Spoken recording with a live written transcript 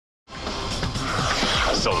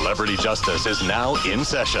Celebrity Justice is now in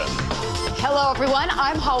session. Hello, everyone.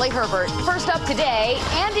 I'm Holly Herbert. First up today,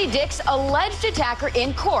 Andy Dick's alleged attacker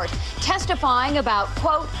in court, testifying about,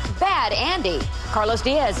 quote, bad Andy. Carlos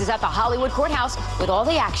Diaz is at the Hollywood courthouse with all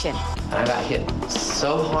the action. I got hit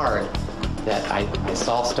so hard that I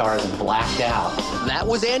saw stars and blacked out. That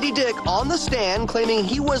was Andy Dick on the stand claiming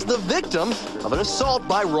he was the victim of an assault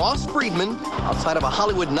by Ross Friedman outside of a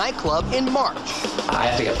Hollywood nightclub in March. I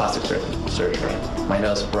have to get plastic surgery. My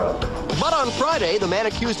nose broke. But on Friday, the man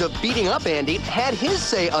accused of beating up Andy had his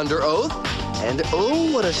say under oath. And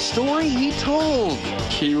oh, what a story he told.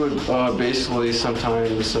 He would basically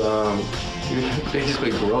sometimes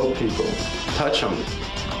basically grope people, touch them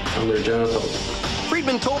on their genitals.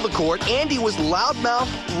 Friedman told the court Andy was loudmouth,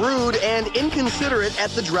 rude, and inconsiderate at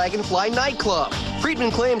the Dragonfly nightclub.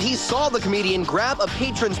 Friedman claimed he saw the comedian grab a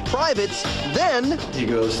patron's privates, then... He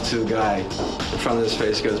goes to the guy in front of his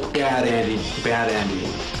face, goes, bad Andy, bad Andy.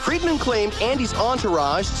 Friedman claimed Andy's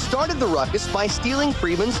entourage started the ruckus by stealing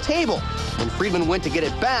Friedman's table. When Friedman went to get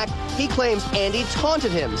it back, he claims Andy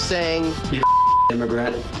taunted him, saying, You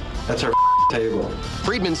immigrant, that's our table.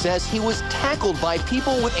 Friedman says he was tackled by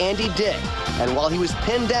people with Andy Dick, and while he was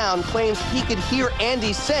pinned down, claims he could hear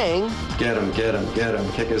Andy saying, Get him, get him, get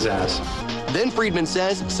him, kick his ass. Then Friedman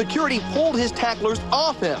says security pulled his tacklers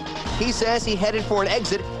off him. He says he headed for an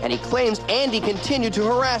exit, and he claims Andy continued to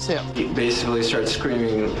harass him. He basically started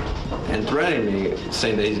screaming and threatening me,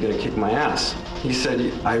 saying that he's going to kick my ass. He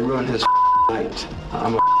said I ruined his night.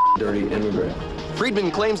 I'm a dirty immigrant.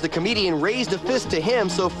 Friedman claims the comedian raised a fist to him,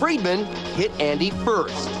 so Friedman hit Andy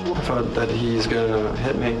first. I thought that he's gonna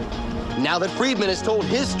hit me. Now that Friedman has told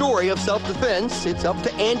his story of self-defense, it's up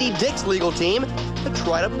to Andy Dick's legal team to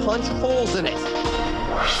try to punch holes in it.